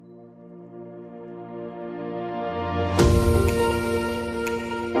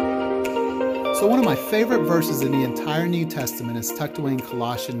So one of my favorite verses in the entire New Testament is tucked away in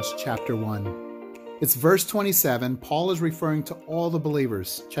Colossians chapter 1. It's verse 27. Paul is referring to all the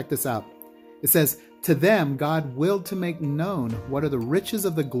believers. Check this out. It says, "To them God willed to make known what are the riches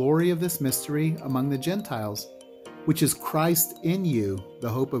of the glory of this mystery among the Gentiles, which is Christ in you, the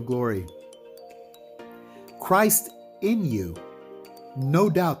hope of glory." Christ in you.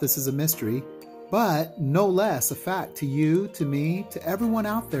 No doubt this is a mystery, but no less a fact to you, to me, to everyone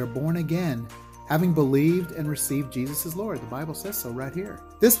out there born again, having believed and received Jesus as Lord. The Bible says so right here.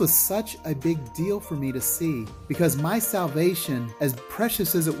 This was such a big deal for me to see because my salvation, as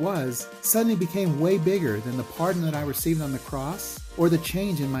precious as it was, suddenly became way bigger than the pardon that I received on the cross or the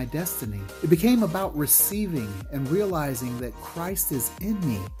change in my destiny. It became about receiving and realizing that Christ is in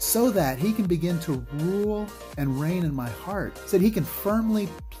me so that he can begin to rule and reign in my heart, so that he can firmly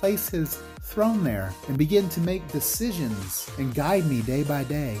place his throne there and begin to make decisions and guide me day by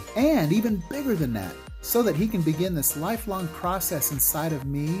day. And even bigger than that, so that he can begin this lifelong process inside of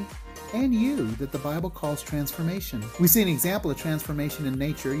me and you that the Bible calls transformation. We see an example of transformation in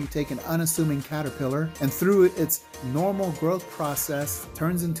nature. You take an unassuming caterpillar and through its normal growth process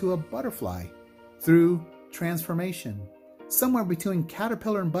turns into a butterfly through transformation. Somewhere between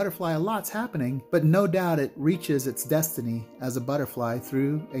caterpillar and butterfly, a lot's happening, but no doubt it reaches its destiny as a butterfly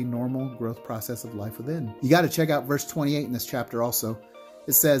through a normal growth process of life within. You got to check out verse 28 in this chapter also.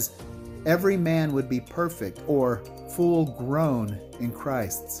 It says, "Every man would be perfect or full grown in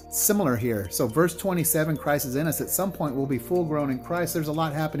Christ." Similar here. So verse 27, Christ is in us. At some point we'll be full grown in Christ. There's a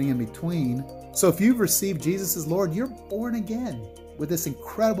lot happening in between. So if you've received Jesus as Lord, you're born again with this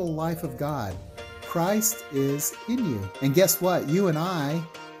incredible life of God. Christ is in you. And guess what? You and I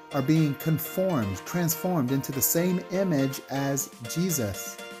are being transformed into the same image as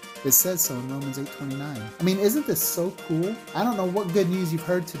Jesus. It says so in Romans 8:29. I mean, isn't this so cool? I don't know what good news you've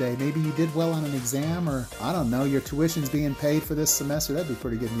heard today. Maybe you did well on an exam, or I don't know, your tuition's being paid for this semester. That'd be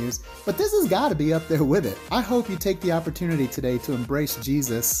pretty good news. But this has got to be up there with it. I hope you take the opportunity today to embrace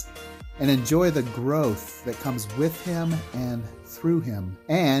Jesus and enjoy the growth that comes with him and through him.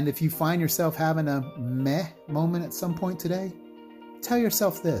 And if you find yourself having a meh moment at some point today, tell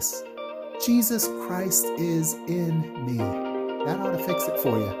yourself this: Jesus Christ is in me. That ought to fix it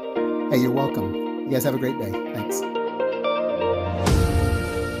for you. Hey, you're welcome. You guys have a great day. Thanks.